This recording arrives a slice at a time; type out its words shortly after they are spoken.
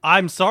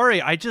I'm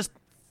sorry, I just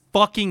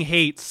fucking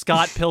hate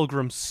Scott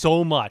Pilgrim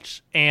so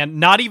much, and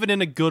not even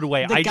in a good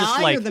way. The I guy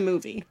just like or the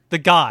movie? the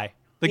guy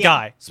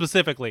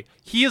specifically.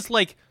 He is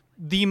like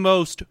the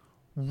most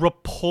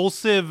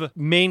repulsive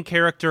main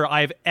character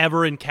I've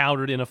ever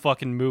encountered in a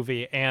fucking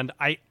movie, and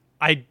I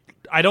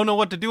don't know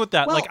what to do with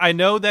that. Well, like, I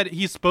know that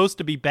he's supposed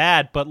to be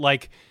bad, but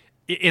like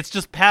it's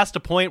just past a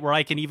point where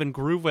I can even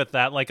groove with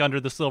that, like Under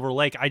the Silver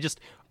Lake.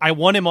 I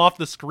want him off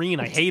the screen.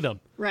 I hate him.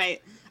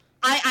 Right.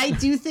 I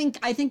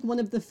think one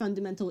of the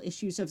fundamental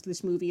issues of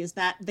this movie is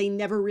that they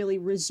never really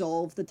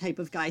resolve the type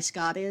of guy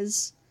Scott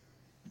is.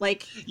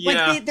 Like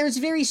there's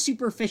very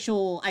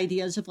superficial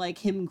ideas of like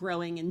him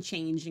growing and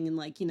changing and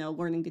like, you know,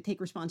 learning to take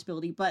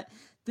responsibility, but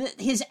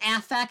his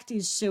affect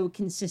is so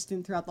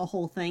consistent throughout the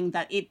whole thing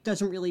that it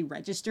doesn't really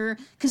register.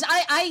 Because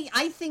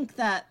I think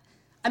that,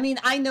 I mean,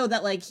 I know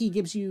that like he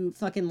gives you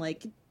fucking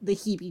like the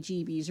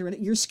heebie-jeebies or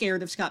you're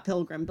scared of Scott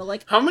Pilgrim, but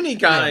like how many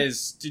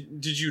guys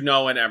did you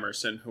know in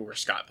Emerson who were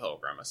Scott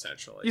Pilgrim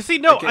essentially? You see,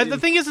 no, like, the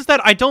thing is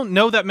that I don't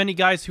know that many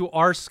guys who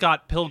are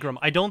Scott Pilgrim.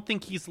 I don't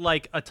think he's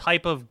like a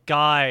type of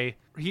guy.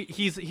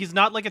 He's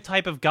not like a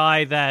type of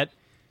guy that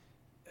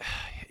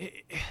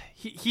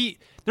he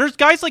there's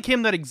guys like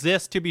him that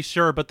exist, to be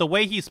sure, but the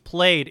way he's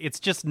played, it's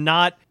just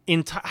not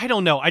I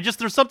don't know.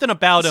 There's something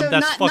about him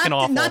that's fucking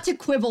awful. Not to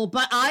quibble,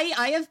 but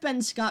I have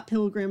been Scott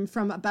Pilgrim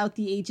from about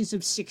the ages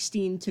of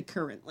 16 to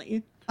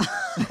currently.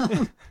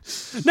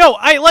 No,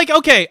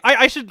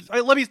 I should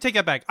let me take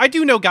that back. I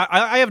do know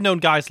I have known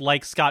guys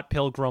like Scott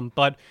Pilgrim,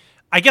 but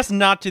I guess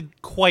not to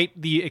quite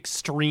the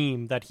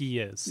extreme that he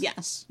is.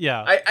 Yes.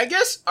 Yeah. I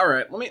guess, all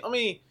right, let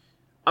me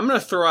I'm going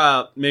to throw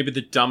out maybe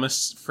the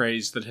dumbest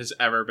phrase that has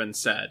ever been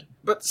said.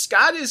 But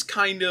Scott is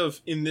kind of,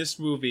 in this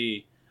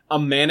movie, a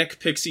manic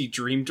pixie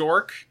dream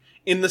dork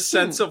in the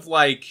sense of,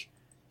 like,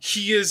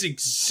 he is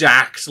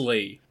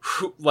exactly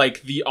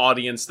like the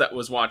audience that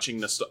was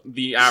watching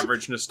the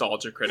average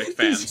Nostalgia Critic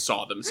fan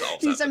saw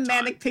themselves He's at a the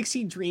manic time.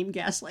 pixie dream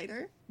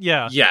gaslighter.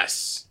 Yeah.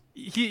 Yes.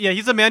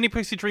 He's a Manic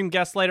Pixie Dream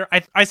gaslighter.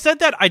 I said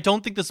that I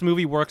don't think this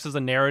movie works as a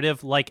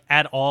narrative, like,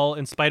 at all,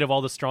 in spite of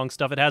all the strong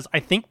stuff it has.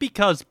 I think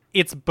because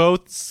it's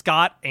both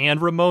Scott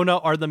and Ramona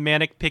are the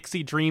Manic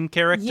Pixie Dream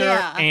character,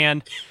 yeah.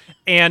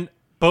 and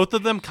both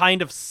of them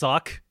kind of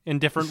suck in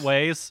different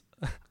ways.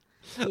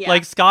 Yeah.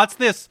 Like, Scott's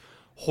this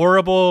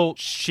horrible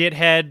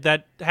shithead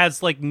that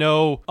has, like,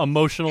 no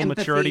emotional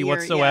Empathy maturity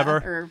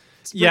whatsoever.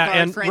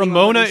 And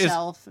Ramona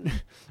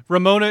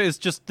is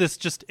just this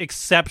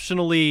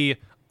exceptionally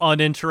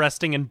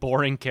uninteresting and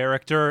boring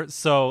character.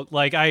 So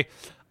like I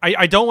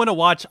don't want to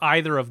watch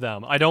either of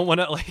them. I don't want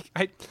to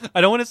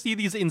I don't want to see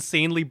these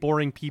insanely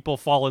boring people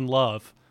fall in love.